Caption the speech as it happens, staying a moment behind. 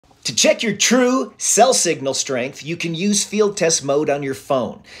To check your true cell signal strength, you can use field test mode on your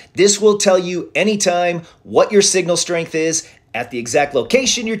phone. This will tell you anytime what your signal strength is at the exact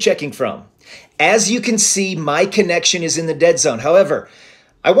location you're checking from. As you can see, my connection is in the dead zone. However,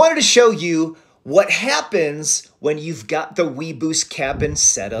 I wanted to show you what happens when you've got the weBoost cabin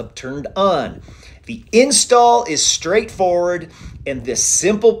setup turned on. The install is straightforward, and this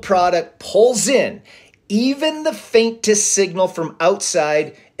simple product pulls in even the faintest signal from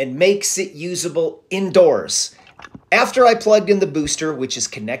outside and makes it usable indoors. After I plugged in the booster, which is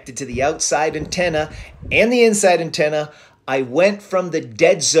connected to the outside antenna and the inside antenna, I went from the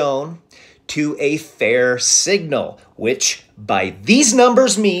dead zone to a fair signal, which by these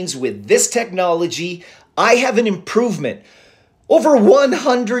numbers means with this technology, I have an improvement over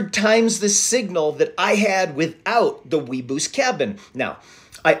 100 times the signal that I had without the weBoost cabin. Now,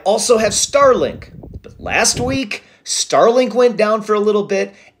 I also have Starlink, but last week, Starlink went down for a little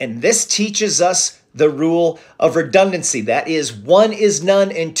bit, and this teaches us the rule of redundancy. That is, 1 is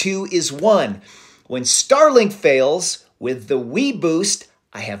none and 2 is 1. When Starlink fails with the weBoost,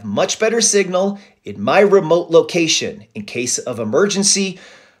 I have much better signal in my remote location in case of emergency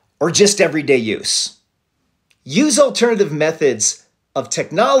or just everyday use. Use alternative methods of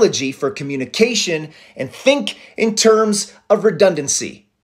technology for communication and think in terms of redundancy.